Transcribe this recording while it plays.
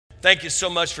thank you so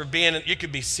much for being. You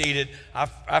could be seated.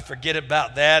 I forget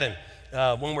about that,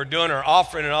 and when we're doing our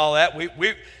offering and all that,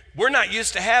 we're not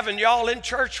used to having y'all in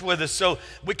church with us, so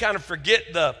we kind of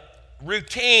forget the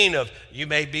routine of you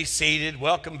may be seated,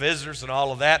 welcome visitors, and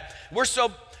all of that.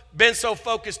 Been so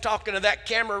focused talking to that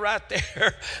camera right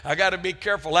there. I got to be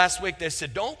careful. Last week they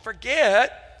said, don't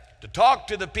forget to talk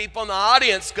to the people in the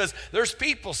audience because there's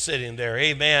people sitting there.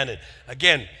 Amen. And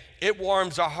again, it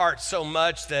warms our hearts so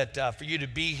much that for you to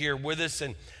be here with us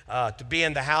and to be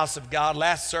in the house of God.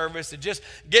 Last service and just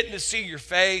getting to see your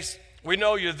face. We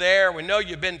know you're there. We know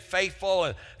you've been faithful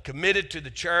and committed to the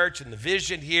church and the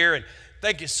vision here. And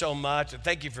thank you so much. And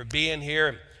thank you for being here.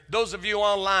 And those of you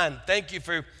online, thank you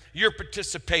for your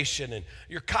participation and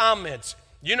your comments.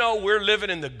 You know, we're living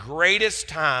in the greatest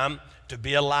time to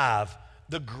be alive.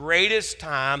 The greatest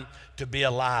time to be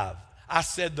alive. I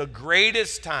said the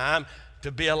greatest time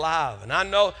to be alive. And I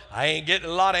know I ain't getting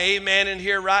a lot of amen in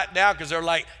here right now because they're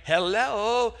like,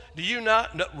 hello, do you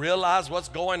not realize what's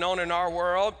going on in our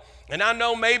world? And I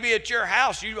know maybe at your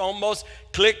house you almost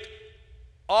clicked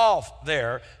off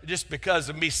there just because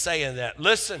of me saying that.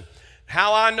 Listen,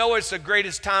 how I know it's the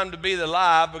greatest time to be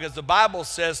alive, because the Bible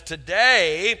says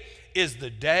today is the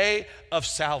day of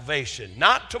salvation.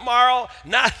 Not tomorrow,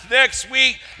 not next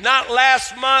week, not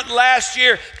last month, last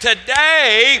year.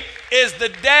 Today is the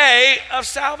day of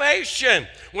salvation.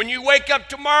 When you wake up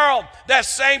tomorrow, that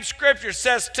same scripture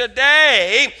says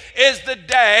today is the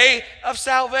day of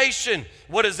salvation.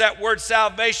 What does that word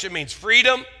salvation mean?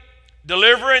 Freedom,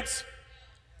 deliverance,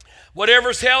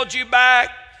 whatever's held you back,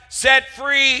 set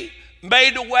free,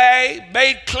 made away,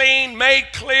 made clean, made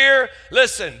clear.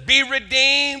 Listen, be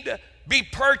redeemed, be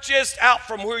purchased out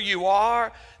from where you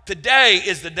are. Today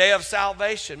is the day of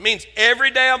salvation. It means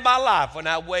every day of my life when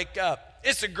I wake up,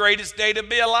 it's the greatest day to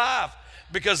be alive.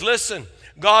 Because listen,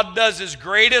 God does his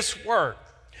greatest work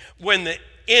when the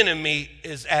enemy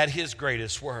is at his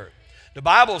greatest work. The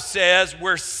Bible says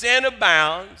where sin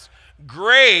abounds,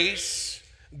 grace,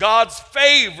 God's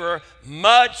favor,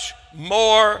 much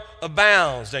more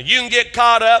abounds. Now you can get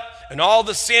caught up in all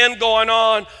the sin going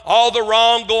on, all the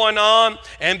wrong going on,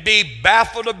 and be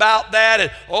baffled about that.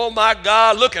 And oh my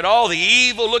God, look at all the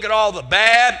evil, look at all the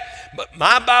bad. But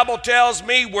my Bible tells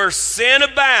me where sin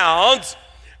abounds,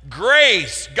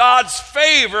 grace, God's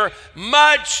favor,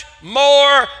 much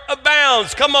more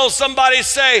abounds. Come on, somebody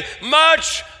say,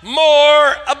 much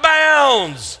more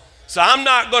abounds. So I'm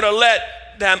not going to let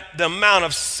the amount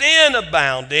of sin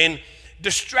abounding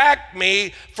distract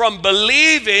me from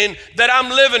believing that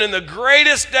I'm living in the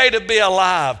greatest day to be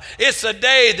alive. It's a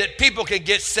day that people can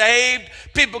get saved,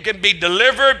 people can be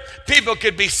delivered, people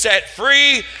can be set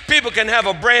free, people can have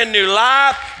a brand new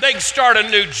life, they can start a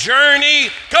new journey.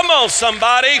 Come on,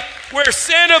 somebody. Where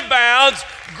sin abounds,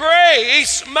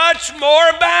 grace much more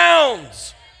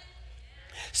abounds.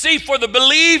 See, for the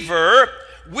believer,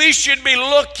 we should be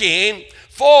looking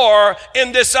for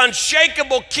in this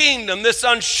unshakable kingdom, this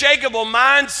unshakable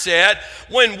mindset,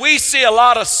 when we see a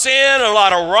lot of sin, a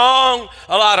lot of wrong,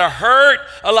 a lot of hurt,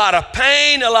 a lot of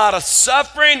pain, a lot of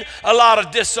suffering, a lot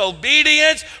of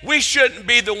disobedience, we shouldn't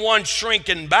be the one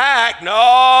shrinking back.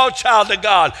 No, child of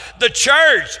God. The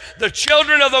church, the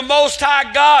children of the Most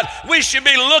High God, we should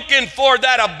be looking for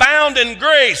that abounding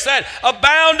grace, that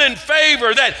abounding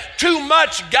favor, that too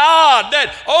much God,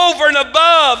 that over and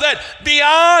above, that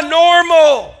beyond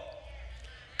normal.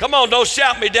 Come on, don't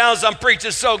shout me down as I'm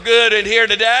preaching so good in here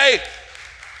today.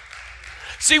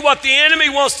 See, what the enemy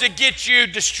wants to get you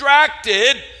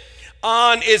distracted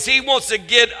on is he wants to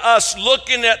get us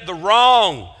looking at the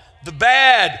wrong, the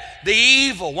bad, the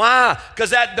evil. Why?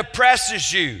 Because that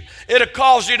depresses you. It'll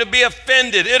cause you to be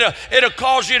offended. It'll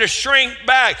cause you to shrink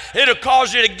back. It'll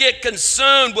cause you to get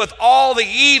consumed with all the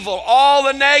evil, all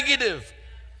the negative.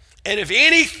 And if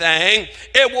anything,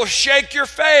 it will shake your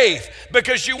faith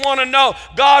because you want to know,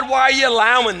 God, why are you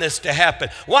allowing this to happen?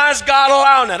 Why is God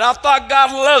allowing it? I thought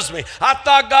God loves me. I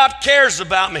thought God cares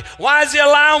about me. Why is he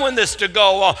allowing this to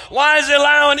go on? Why is he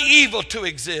allowing evil to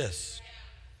exist?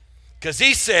 Because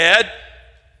he said,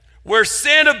 where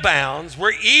sin abounds,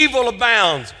 where evil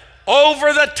abounds,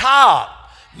 over the top,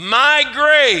 my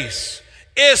grace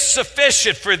is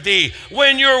sufficient for thee.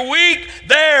 When you're weak,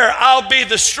 there I'll be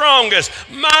the strongest.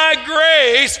 My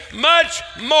grace much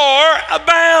more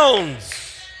abounds.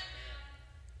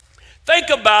 Think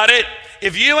about it.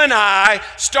 If you and I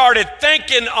started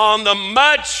thinking on the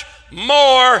much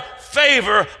more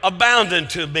favor abounding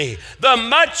to me, the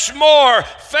much more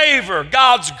favor,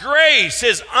 God's grace,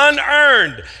 his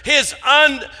unearned, his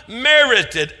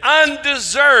unmerited,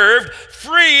 undeserved,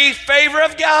 free favor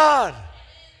of God.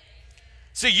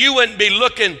 See, you wouldn't be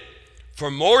looking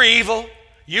for more evil.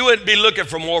 You wouldn't be looking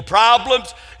for more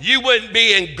problems. You wouldn't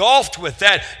be engulfed with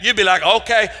that. You'd be like,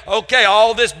 okay,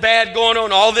 all this bad going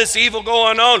on, all this evil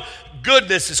going on,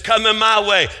 goodness is coming my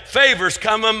way. Favor's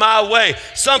coming my way.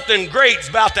 Something great's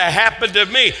about to happen to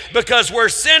me, because where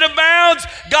sin abounds,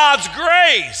 God's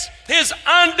grace, His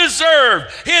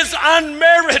undeserved, His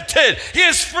unmerited,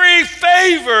 His free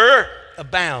favor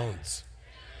abounds.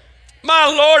 My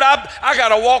Lord, I got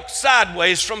to walk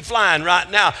sideways from flying right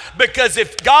now, because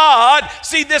if God,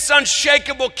 see this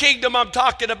unshakable kingdom I'm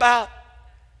talking about,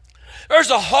 there's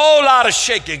a whole lot of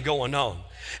shaking going on.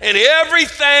 And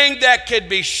everything that could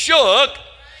be shook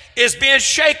is being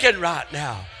shaken right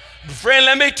now. Friend,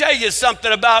 let me tell you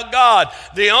something about God.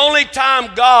 The only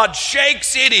time God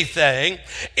shakes anything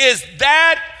is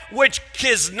that which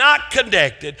is not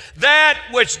connected, that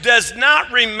which does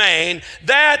not remain,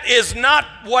 that is not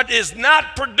what is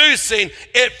not producing,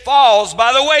 it falls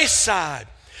by the wayside.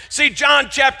 See, John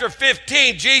chapter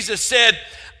 15, Jesus said,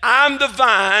 I'm the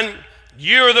vine,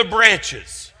 you're the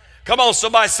branches. Come on,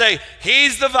 somebody say,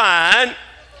 He's the vine,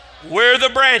 we're the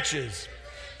branches.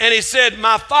 And He said,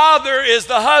 my Father is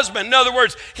the husband. In other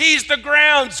words, He's the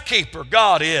groundskeeper,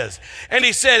 God is. And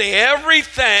He said,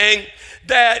 everything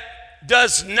that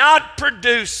does not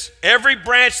produce, every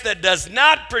branch that does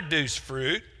not produce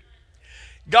fruit,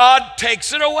 God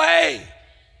takes it away.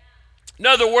 In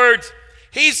other words,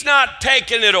 He's not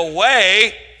taking it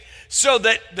away so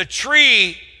that the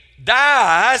tree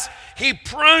dies. He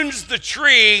prunes the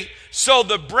tree so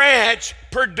the branch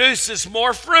produces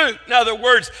more fruit. In other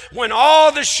words, when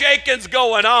all the shaking's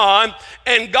going on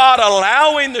and God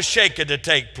allowing the shaking to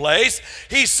take place,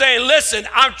 He's saying, listen,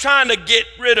 I'm trying to get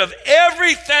rid of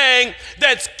everything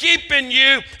that's keeping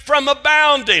you from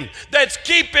abounding, that's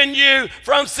keeping you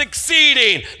from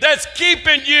succeeding, that's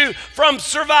keeping you from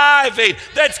surviving,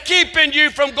 that's keeping you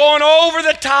from going over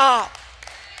the top.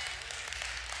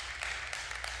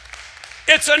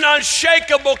 It's an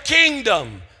unshakable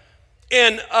kingdom.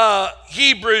 In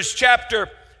Hebrews chapter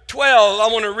 12, I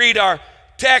want to read our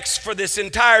text for this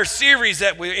entire series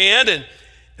that we're in. And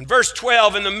in verse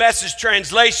 12 in the Message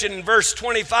translation, in verse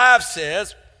 25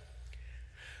 says,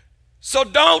 so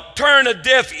don't turn a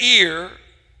deaf ear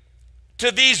to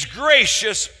these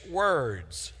gracious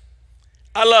words.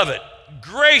 I love it.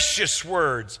 Gracious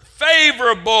words,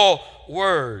 favorable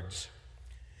words.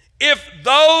 If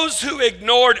those who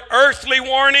ignored earthly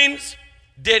warnings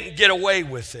didn't get away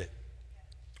with it,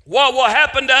 what will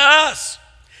happen to us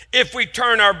if we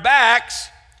turn our backs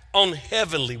on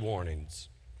heavenly warnings?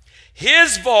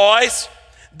 His voice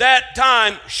that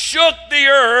time shook the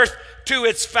earth to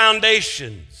its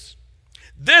foundations.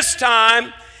 This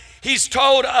time, He's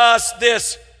told us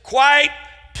this quite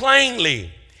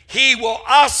plainly. He will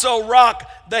also rock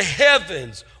the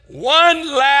heavens.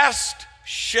 One last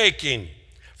shaking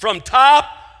from top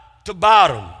to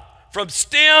bottom, from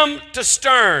stem to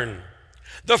stern.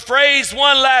 The phrase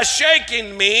one last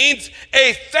shaking means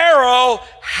a thorough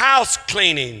house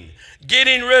cleaning,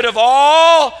 getting rid of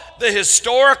all the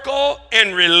historical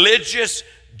and religious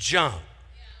junk,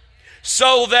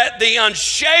 so that the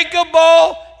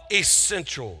unshakable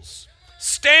essentials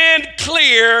stand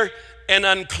clear and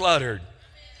uncluttered.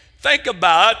 Think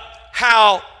about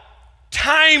how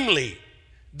timely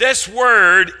this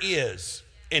word is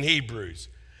in Hebrews.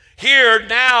 Here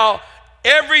now,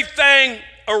 everything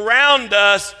around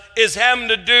us is having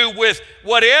to do with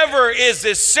whatever is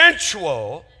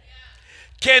essential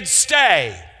can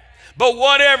stay, but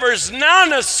whatever's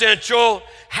non-essential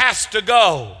has to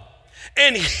go.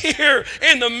 And here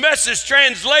in the Message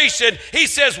translation, he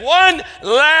says one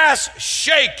last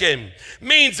shaking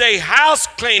means a house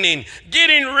cleaning,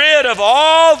 getting rid of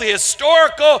all the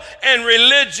historical and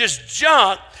religious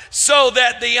junk so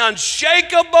that the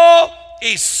unshakable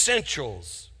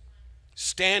essentials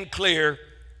stand clear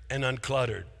and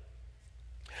uncluttered.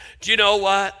 Do you know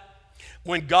what?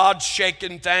 When God's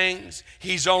shaking things,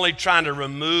 He's only trying to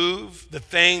remove the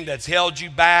thing that's held you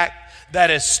back, that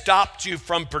has stopped you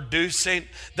from producing,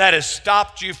 that has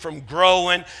stopped you from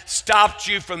growing, stopped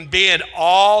you from being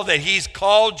all that He's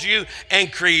called you and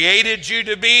created you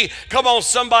to be. Come on,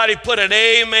 somebody put an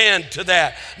amen to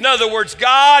that. In other words,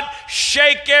 God,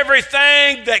 shake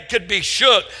everything that could be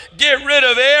shook. Get rid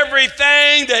of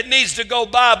everything that needs to go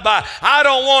bye-bye. I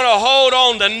don't want to hold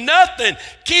on to nothing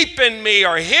keeping me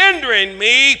or hindering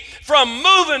me from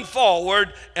moving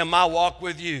forward in my walk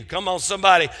with you. Come on,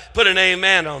 somebody put an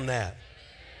amen on that.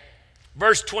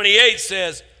 Verse 28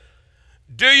 says,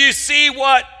 do you see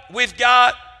what we've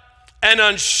got? An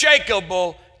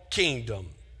unshakable kingdom.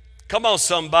 Come on,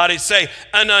 somebody say,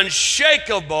 an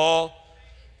unshakable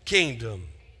kingdom.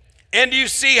 And do you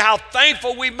see how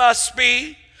thankful we must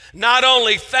be not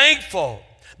only thankful,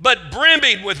 but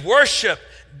brimming with worship,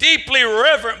 deeply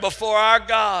reverent before our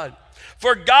God.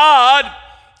 For God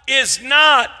is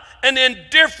not an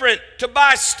indifferent to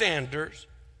bystanders.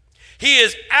 He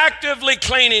is actively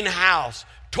cleaning house,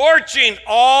 torching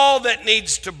all that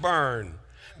needs to burn.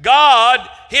 God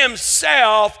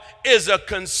himself is a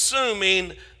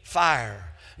consuming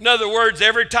fire. In other words,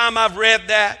 every time I've read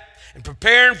that and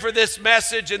preparing for this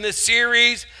message in this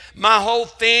series, my whole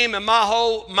theme and my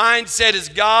whole mindset is,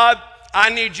 God, I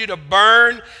need you to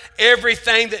burn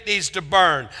everything that needs to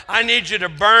burn. I need you to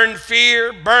burn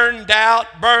fear, burn doubt,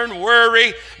 burn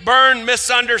worry, burn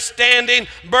misunderstanding,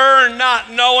 burn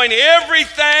not knowing.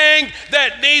 Everything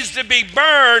that needs to be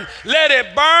burned, let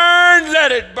it burn,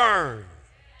 let it burn.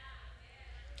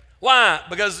 Why?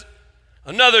 Because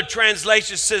another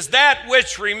translation says, that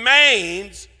which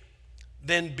remains,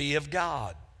 then be of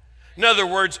God. In other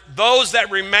words, those that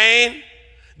remain,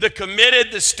 the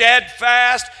committed, the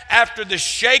steadfast, after the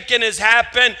shaking has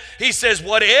happened, he says,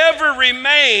 whatever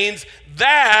remains,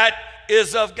 that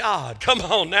is of God. Come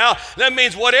on now. That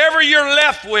means whatever you're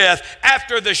left with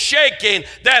after the shaking,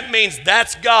 that means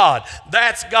that's God.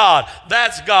 That's God.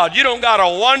 That's God. You don't got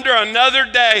to wonder another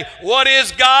day, what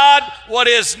is God? What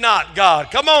is not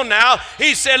God? Come on now.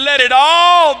 He said, let it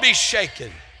all be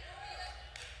shaken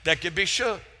that could be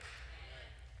shook.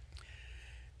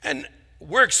 And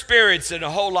we're experiencing a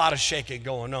whole lot of shaking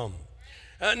going on.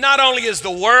 Not only is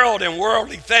the world and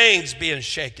worldly things being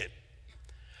shaken,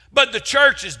 but the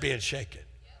church is being shaken.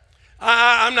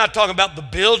 I'm not talking about the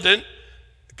building,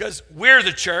 because we're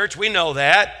the church. We know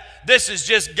that. This is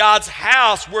just God's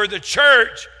house where the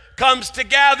church comes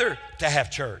together to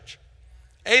have church.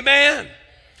 Amen.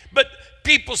 But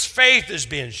people's faith is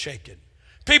being shaken.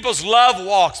 People's love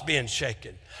walks being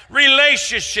shaken.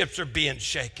 Relationships are being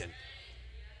shaken.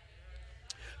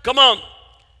 Come on.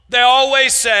 They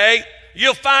always say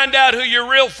you'll find out who your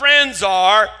real friends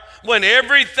are when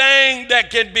everything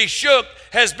that can be shook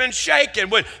has been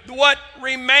shaken. When what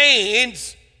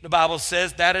remains, the Bible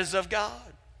says, that is of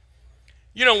God.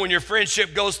 You know, when your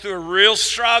friendship goes through a real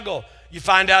struggle, you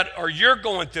find out, or you're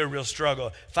going through a real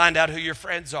struggle, find out who your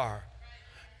friends are.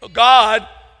 God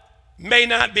may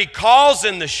not be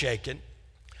causing the shaking,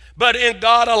 but in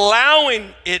God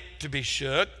allowing it to be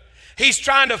shook, he's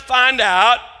trying to find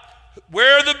out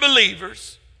where are the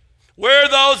believers, where are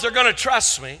those that are going to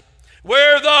trust me,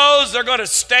 where are those that are going to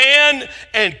stand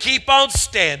and keep on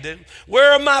standing,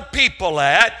 where are my people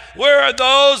at, where are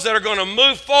those that are going to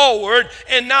move forward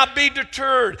and not be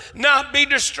deterred, not be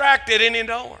distracted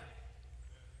anymore.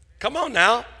 Come on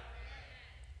now.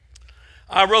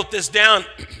 I wrote this down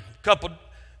a couple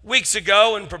weeks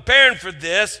ago in preparing for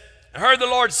this. I heard the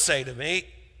Lord say to me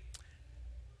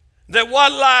that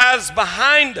what lies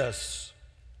behind us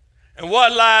and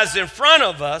what lies in front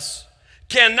of us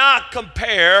cannot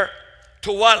compare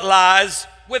to what lies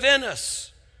within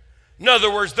us. In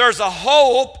other words, there's a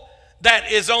hope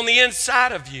that is on the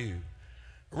inside of you.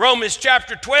 Romans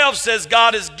chapter 12 says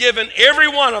God has given every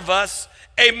one of us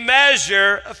a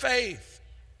measure of faith.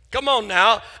 Come on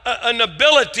now, an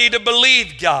ability to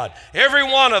believe God. Every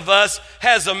one of us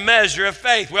has a measure of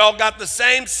faith. We all got the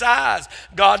same size.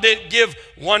 God didn't give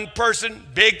one person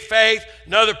big faith,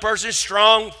 another person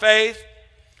strong faith.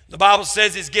 The Bible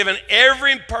says he's given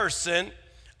every person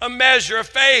a measure of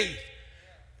faith.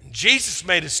 Jesus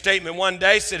made a statement one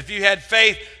day, said if you had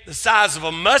faith the size of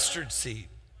a mustard seed,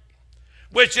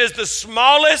 which is the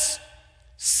smallest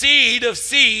seed of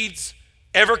seeds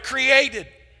ever created,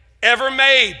 ever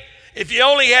made. If you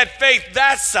only had faith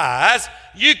that size,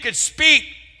 you could speak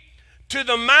to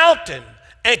the mountain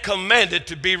and command it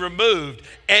to be removed,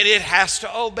 and it has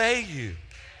to obey you.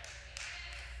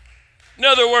 In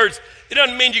other words, it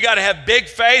doesn't mean you got to have big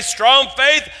faith, strong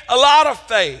faith, a lot of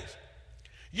faith.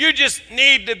 You just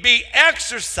need to be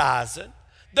exercising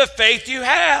the faith you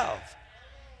have.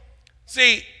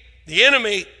 See, the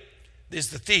enemy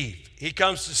is the thief. He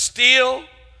comes to steal,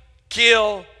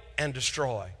 kill, and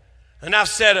destroy. And I've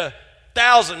said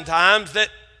 1,000 times that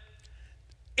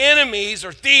enemies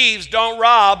or thieves don't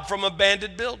rob from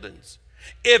abandoned buildings.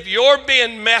 If you're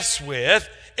being messed with,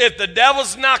 if the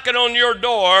devil's knocking on your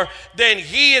door, then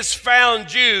he has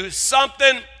found you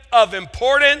something of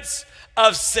importance,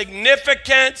 of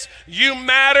significance. You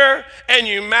matter, and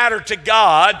you matter to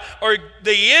God, or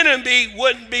the enemy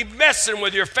wouldn't be messing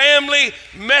with your family,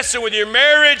 messing with your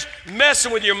marriage,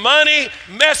 messing with your money,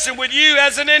 messing with you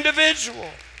as an individual.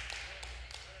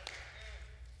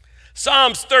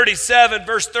 Psalms 37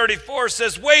 verse 34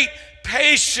 says, wait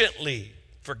patiently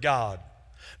for God.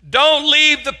 Don't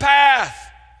leave the path.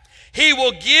 He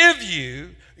will give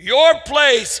you your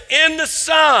place in the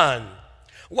sun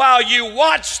while you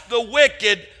watch the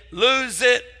wicked lose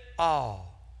it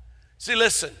all. See,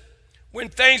 listen, when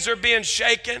things are being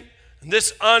shaken,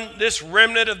 this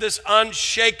remnant of this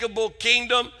unshakable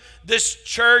kingdom, this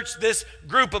church, this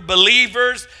group of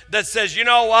believers that says, you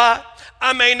know what?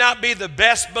 I may not be the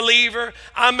best believer.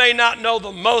 I may not know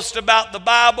the most about the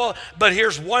Bible, but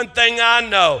here's one thing I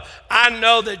know. I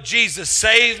know that Jesus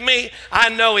saved me. I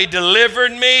know He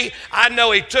delivered me. I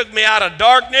know He took me out of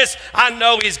darkness. I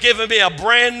know He's given me a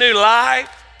brand new life.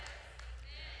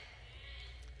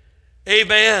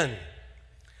 Amen.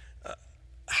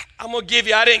 I'm going to give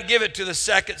you, I didn't give it to the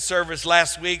second service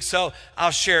last week, so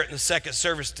I'll share it in the second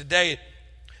service today.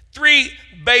 3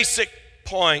 basic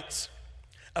points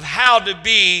of how to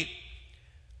be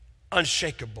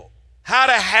unshakable. How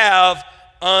to have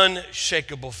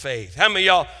unshakable faith. How many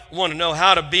of y'all want to know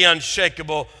how to be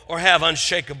unshakable or have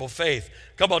unshakable faith?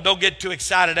 Come on, don't get too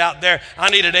excited out there. I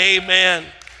need an amen.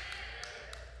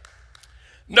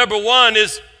 Number 1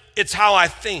 is, it's how I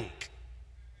think.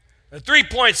 The 3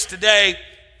 points today: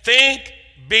 think,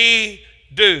 be,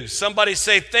 do. Somebody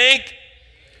say think,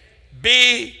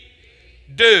 be,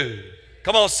 do.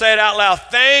 Come on, say it out loud.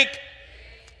 Think,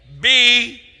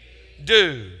 be,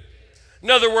 do. In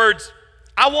other words,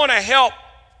 I want to help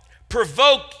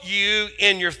provoke you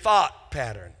in your thought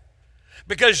pattern,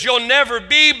 because you'll never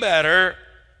be better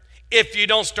if you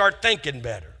don't start thinking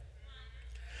better.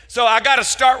 So I got to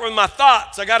start with my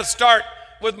thoughts. I got to start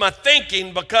with my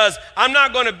thinking, because I'm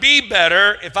not going to be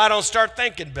better if I don't start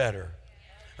thinking better.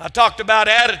 I talked about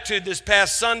attitude this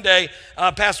past Sunday,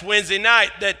 past Wednesday night,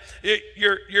 that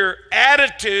your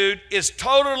attitude is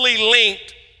totally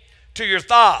linked to your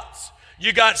thoughts.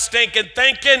 You got stinking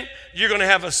thinking, you're going to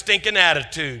have a stinking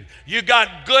attitude. You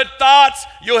got good thoughts,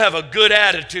 you'll have a good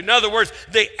attitude. In other words,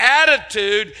 the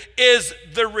attitude is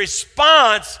the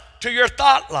response to your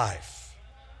thought life.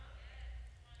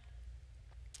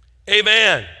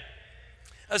 Amen.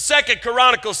 2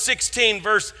 Chronicles 16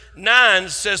 verse 9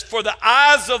 says, for the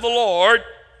eyes of the Lord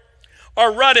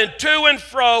are running to and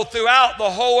fro throughout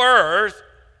the whole earth,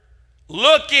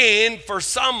 looking for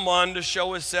someone to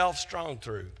show Himself strong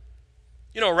through.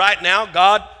 You know, right now,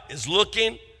 God is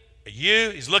looking at you.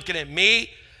 He's looking at me.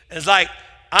 And it's like,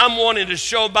 I'm wanting to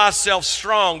show myself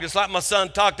strong, just like my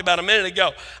son talked about a minute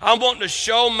ago. I'm wanting to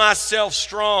show myself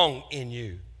strong in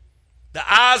you. The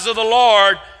eyes of the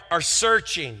Lord are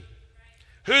searching.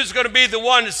 Who's going to be the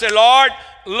one to say, Lord,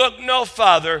 look no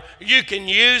further. You can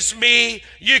use me.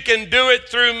 You can do it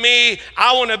through me.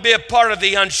 I want to be a part of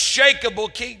the unshakable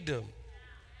kingdom.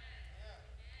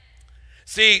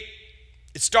 See,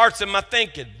 it starts in my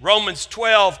thinking. Romans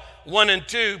 12, 1 and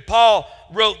 2, Paul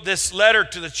wrote this letter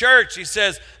to the church. He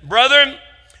says, brethren,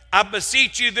 I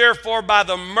beseech you therefore by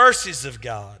the mercies of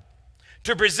God,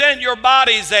 to present your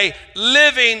bodies a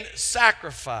living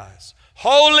sacrifice,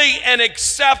 holy and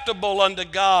acceptable unto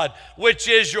God, which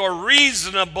is your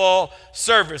reasonable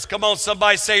service. Come on,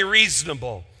 somebody say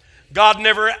reasonable. God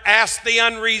never asked the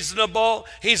unreasonable.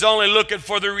 He's only looking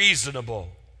for the reasonable.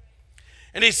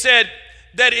 And He said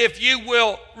that if you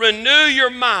will renew your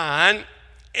mind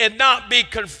and not be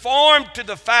conformed to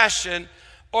the fashion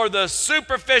or the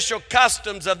superficial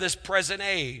customs of this present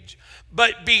age,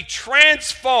 but be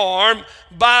transformed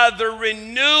by the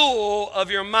renewal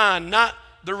of your mind, not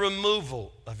the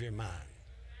removal of your mind.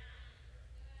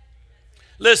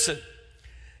 Listen,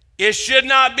 it should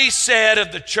not be said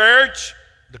of the church,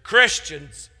 the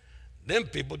Christians, them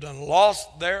people done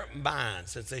lost their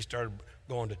minds since they started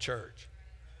going to church.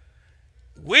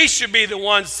 We should be the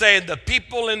ones saying the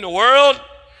people in the world,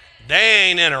 they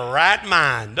ain't in a right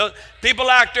mind. People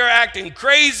out there acting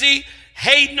crazy,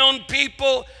 hating on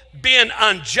people, being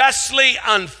unjustly,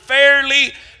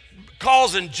 unfairly,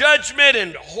 causing judgment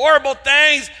and horrible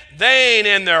things, they ain't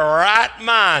in their right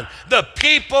mind. The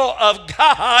people of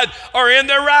God are in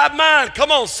their right mind.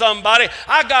 Come on, somebody.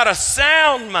 I got a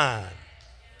sound mind.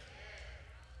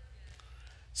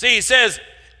 See, he says,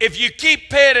 if you keep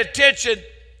paying attention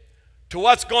to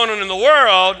what's going on in the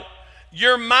world,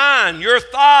 your mind, your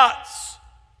thoughts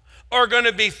are going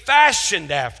to be fashioned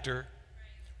after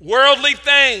worldly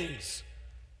things.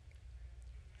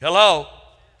 Hello?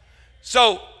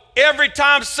 So every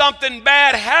time something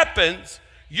bad happens,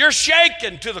 you're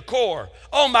shaken to the core.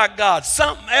 Oh my God,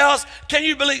 something else? Can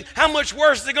you believe how much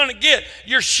worse they're going to get?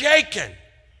 You're shaken.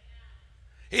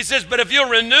 He says, but if you'll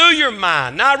renew your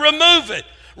mind, not remove it,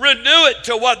 renew it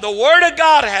to what the Word of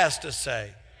God has to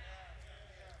say,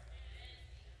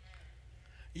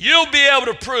 you'll be able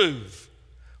to prove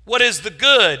what is the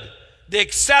good, the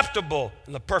acceptable,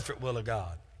 and the perfect will of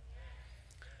God.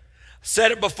 I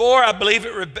said it before, I believe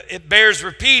it bears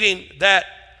repeating, that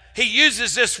he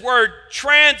uses this word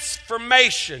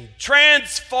transformation,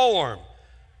 transform.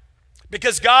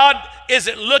 Because God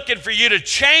isn't looking for you to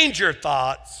change your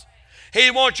thoughts. He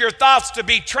wants your thoughts to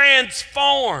be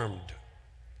transformed.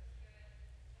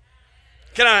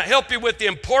 Can I help you with the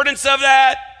importance of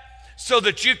that? So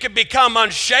that you can become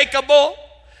unshakable,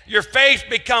 your faith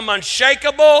become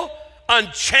unshakable,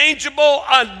 unchangeable,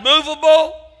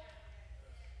 unmovable.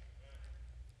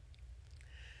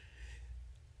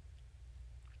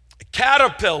 A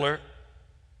caterpillar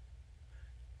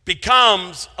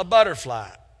becomes a butterfly.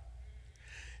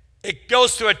 It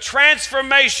goes through a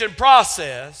transformation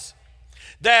process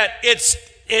that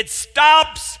it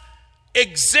stops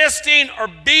existing or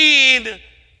being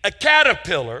a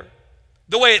caterpillar,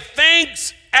 the way it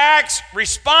thinks, acts,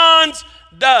 responds,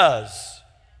 does.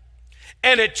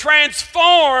 And it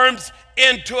transforms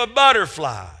into a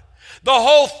butterfly. The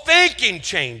whole thinking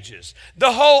changes.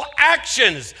 The whole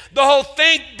actions, the whole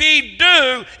think, be,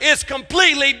 do is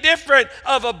completely different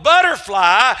of a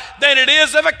butterfly than it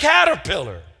is of a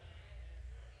caterpillar.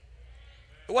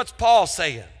 What's Paul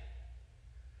saying?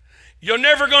 You're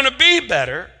never going to be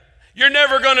better. You're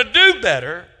never going to do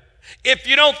better if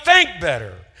you don't think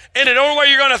better. And the only way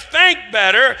you're going to think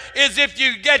better is if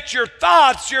you get your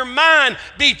thoughts, your mind,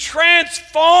 be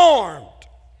transformed.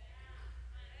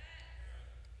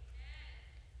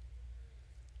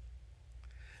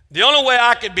 The only way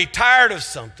I could be tired of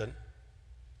something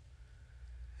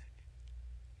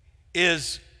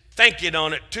is thinking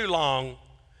on it too long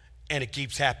and it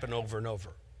keeps happening over and over.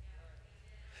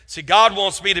 See, God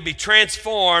wants me to be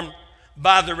transformed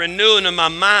by the renewing of my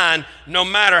mind. No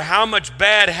matter how much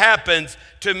bad happens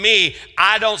to me,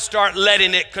 I don't start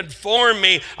letting it conform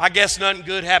me. I guess nothing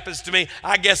good happens to me.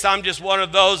 I guess I'm just one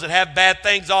of those that have bad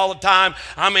things all the time.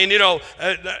 I mean,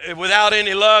 without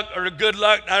any luck or good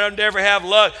luck, I don't ever have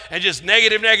luck, and just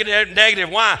negative, negative,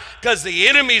 negative. Why? Because the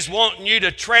enemy's wanting you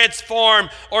to transform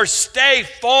or stay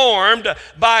formed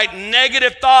by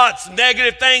negative thoughts,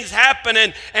 negative things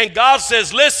happening. And God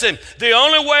says, listen, the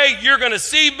only way you're going to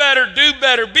see better, do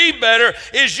better, be better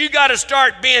is you got to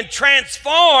start being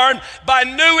transformed by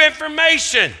new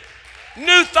information,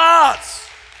 new thoughts.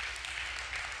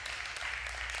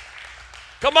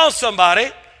 Come on, somebody.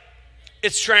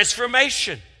 It's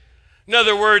transformation. In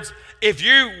other words, if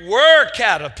you were a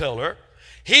caterpillar,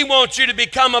 he wants you to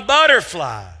become a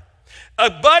butterfly. A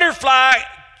butterfly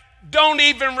don't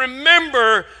even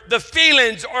remember the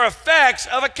feelings or effects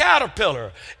of a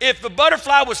caterpillar. If the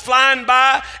butterfly was flying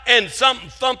by and something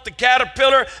thumped the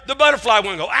caterpillar, the butterfly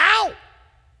wouldn't go, ow.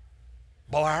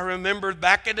 Boy, I remember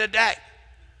back in the day,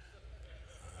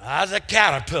 I was a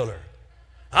caterpillar.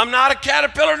 I'm not a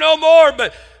caterpillar no more,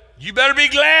 but you better be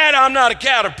glad I'm not a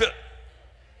caterpillar.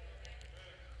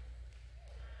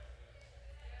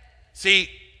 See,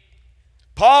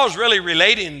 Paul's really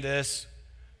relating this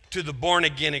to the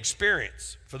born-again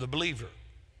experience for the believer.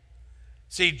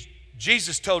 See,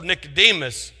 Jesus told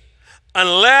Nicodemus,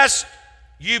 unless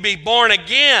you be born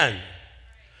again,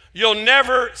 you'll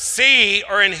never see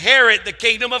or inherit the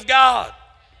kingdom of God.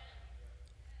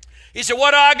 He said,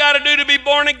 what do I got to do to be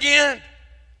born again?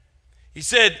 He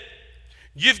said,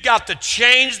 you've got to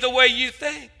change the way you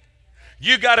think.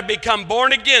 You've got to become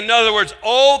born again. In other words,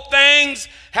 old things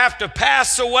have to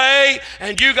pass away,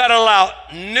 and you got to allow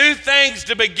new things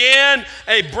to begin,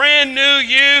 a brand new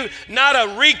you, not a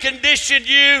reconditioned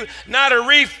you, not a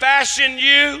refashioned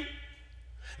you,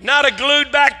 not a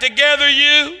glued back together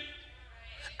you.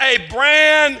 A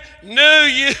brand new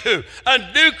you,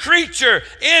 a new creature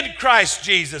in Christ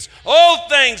Jesus. Old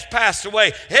things passed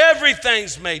away.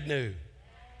 Everything's made new.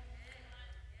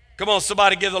 Come on,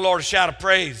 somebody give the Lord a shout of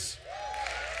praise.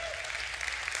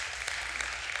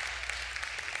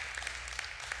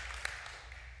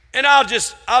 And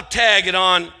I'll tag it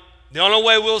on. The only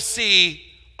way we'll see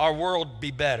our world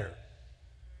be better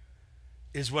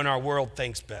is when our world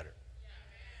thinks better.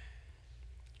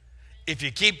 If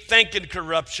you keep thinking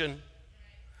corruption,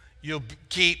 you'll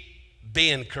keep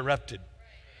being corrupted,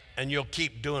 and you'll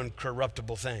keep doing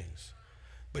corruptible things.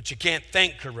 But you can't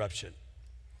think corruption.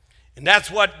 And that's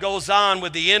what goes on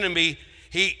with the enemy.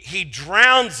 He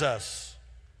drowns us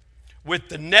with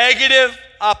the negative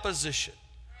opposition,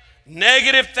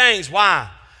 negative things. Why?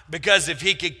 Because if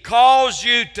he could cause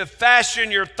you to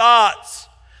fashion your thoughts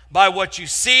by what you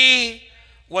see,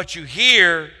 what you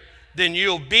hear, then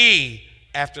you'll be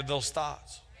after those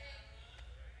thoughts.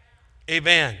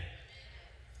 Amen.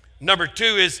 Number two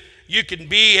is you can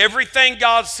be everything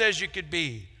God says you could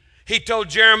be. He told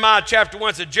Jeremiah chapter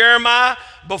 1, said, Jeremiah,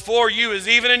 before you was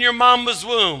even in your mama's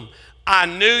womb, I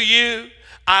knew you,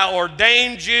 I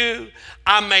ordained you.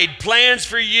 I made plans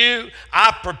for you.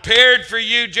 I prepared for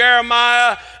you,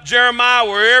 Jeremiah. Jeremiah,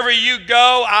 wherever you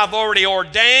go, I've already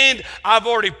ordained. I've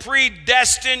already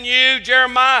predestined you,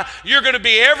 Jeremiah. You're going to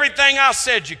be everything I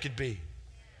said you could be.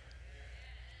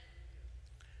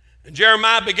 And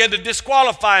Jeremiah began to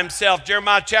disqualify himself.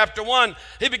 Jeremiah chapter 1,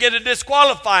 he began to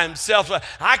disqualify himself.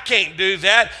 I can't do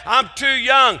that. I'm too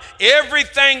young.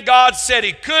 Everything God said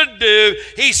he could do,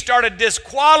 he started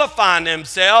disqualifying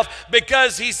himself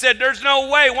because he said there's no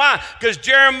way. Why? Because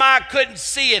Jeremiah couldn't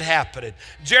see it happening.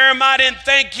 Jeremiah didn't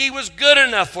think he was good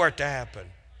enough for it to happen.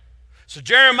 So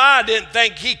Jeremiah didn't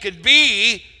think he could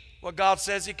be what God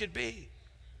says he could be.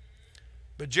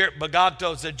 But God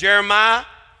said, Jeremiah,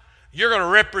 you're going to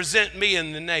represent me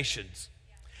in the nations.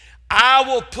 I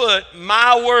will put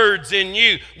my words in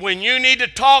you. When you need to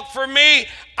talk for me,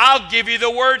 I'll give you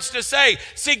the words to say.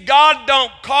 See, God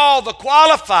don't call the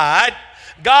qualified.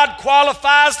 God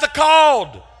qualifies the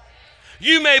called.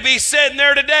 You may be sitting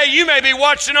there today. You may be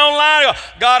watching online.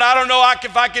 God, I don't know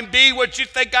if I can be what you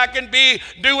think I can be,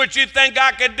 do what you think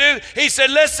I can do. He said,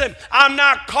 listen, I'm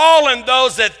not calling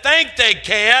those that think they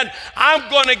can. I'm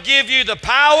going to give you the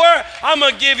power. I'm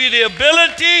going to give you the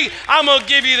ability. I'm going to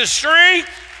give you the strength.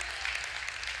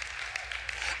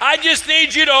 I just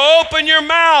need you to open your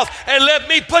mouth and let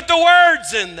me put the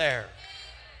words in there.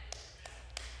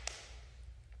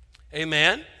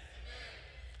 Amen.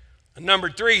 Number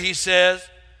 3, he says,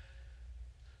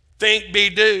 think, be,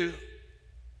 do.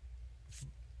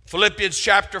 Philippians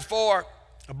chapter 4,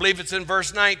 I believe it's in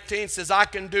verse 19, says, I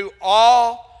can do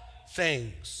all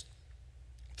things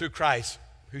through Christ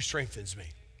who strengthens me.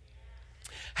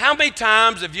 How many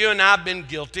times have you and I been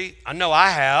guilty? I know I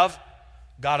have.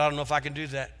 God, I don't know if I can do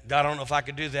that. God, I don't know if I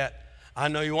can do that. I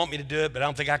know you want me to do it, but I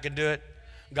don't think I can do it.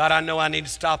 God, I know I need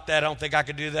to stop that. I don't think I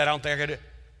can do that. I don't think I can do it.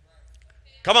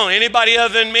 Come on, anybody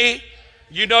other than me?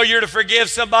 You know you're to forgive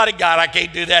somebody. God, I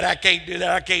can't do that. I can't do that.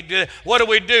 I can't do that. What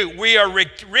do? We are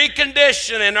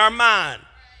reconditioning our mind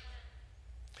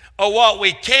of what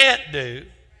we can't do.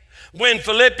 When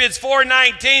Philippians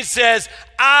 4:19 says,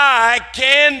 I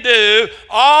can do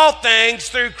all things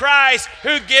through Christ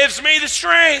who gives me the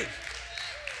strength.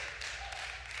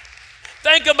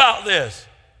 Think about this.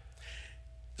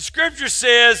 The scripture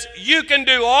says you can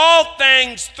do all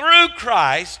things through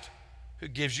Christ who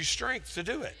gives you strength to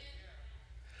do it.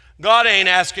 God ain't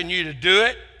asking you to do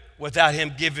it without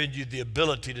him giving you the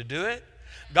ability to do it.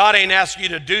 God ain't asking you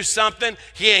to do something.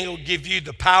 He ain't going to give you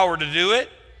the power to do it.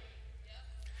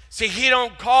 See, he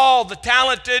don't call the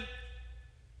talented,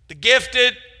 the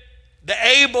gifted, the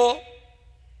able.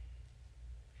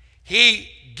 He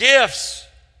gifts,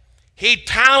 he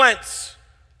talents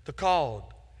the called.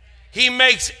 He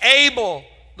makes able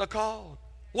the called.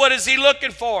 What is he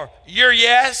looking for? Your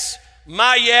yes,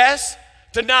 my yes,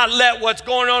 to not let what's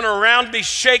going on around me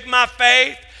shake my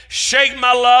faith, shake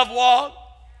my love walk.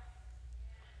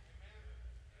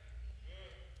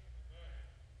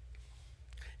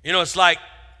 You know, it's like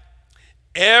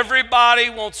everybody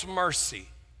wants mercy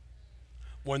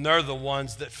when they're the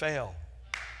ones that fail.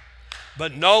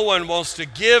 But no one wants to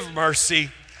give mercy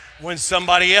when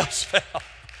somebody else fell.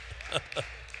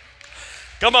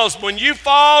 Come on, when you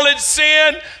fall in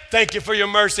sin, thank you for your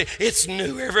mercy. It's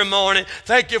new every morning.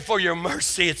 Thank you for your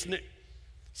mercy. It's new.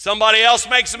 Somebody else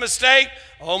makes a mistake.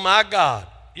 Oh my God.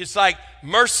 It's like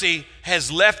mercy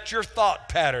has left your thought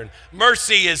pattern.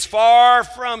 Mercy is far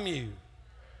from you.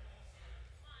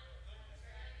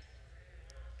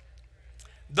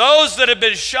 Those that have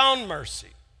been shown mercy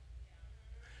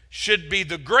should be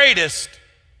the greatest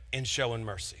in showing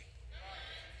mercy.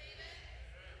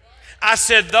 I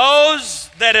said those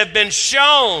that have been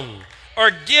shown or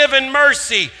given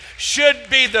mercy should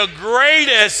be the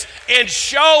greatest in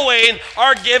showing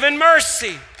or giving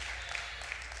mercy.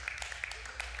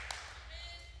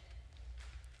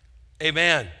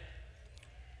 Amen.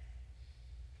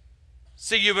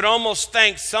 See, you would almost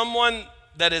think someone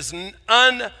that is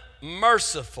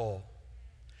unmerciful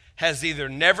has either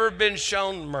never been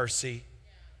shown mercy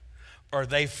or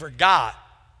they forgot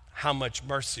how much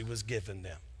mercy was given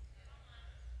them.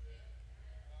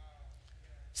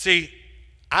 See,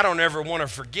 I don't ever want to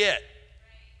forget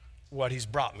what he's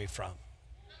brought me from.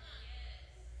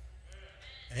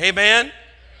 Amen.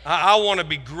 I want to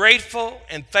be grateful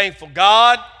and thankful.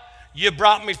 God, you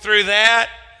brought me through that.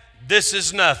 This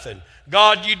is nothing.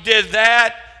 God, you did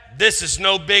that. this is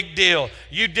no big deal.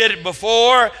 You did it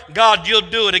before. God, you'll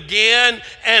do it again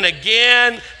and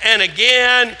again and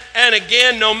again and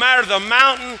again. No matter the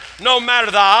mountain, no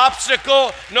matter the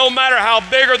obstacle, no matter how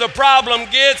bigger the problem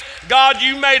gets, God,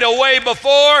 you made a way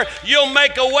before. You'll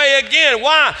make a way again.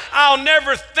 Why? I'll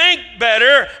never think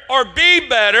better or be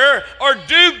better or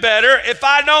do better if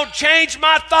I don't change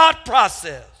my thought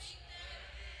process.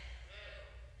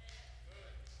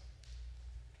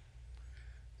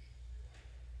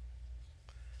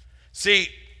 See,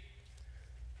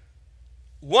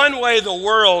 one way the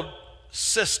world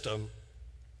system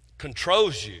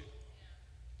controls you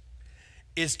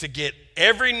is to get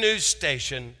every news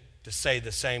station to say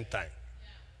the same thing.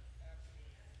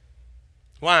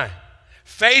 Why?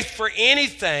 Faith for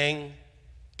anything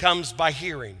comes by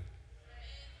hearing.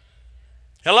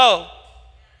 Hello?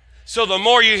 So the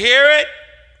more you hear it,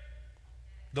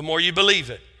 the more you believe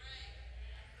it.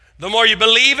 The more you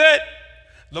believe it,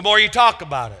 the more you talk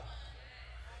about it.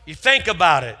 You think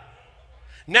about it.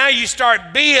 Now you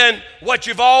start being what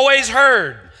you've always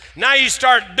heard. Now you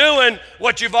start doing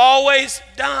what you've always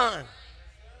done.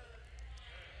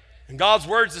 And God's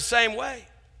word's the same way.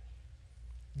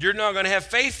 You're not going to have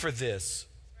faith for this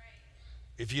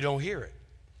if you don't hear it.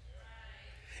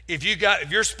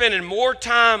 If you're spending more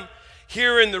time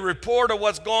hearing the report of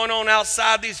what's going on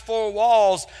outside these four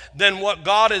walls than what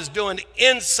God is doing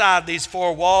inside these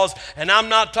four walls. And I'm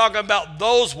not talking about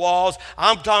those walls.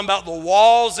 I'm talking about the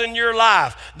walls in your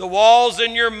life, the walls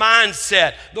in your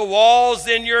mindset, the walls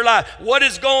in your life. What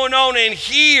is going on in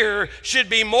here should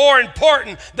be more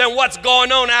important than what's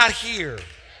going on out here.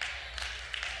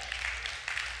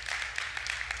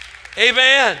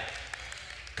 Amen.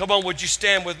 Come on, would you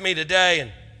stand with me today,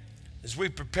 and as we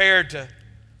prepare to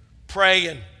pray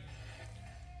and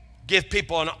give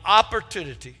people an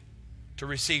opportunity to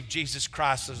receive Jesus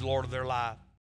Christ as Lord of their life.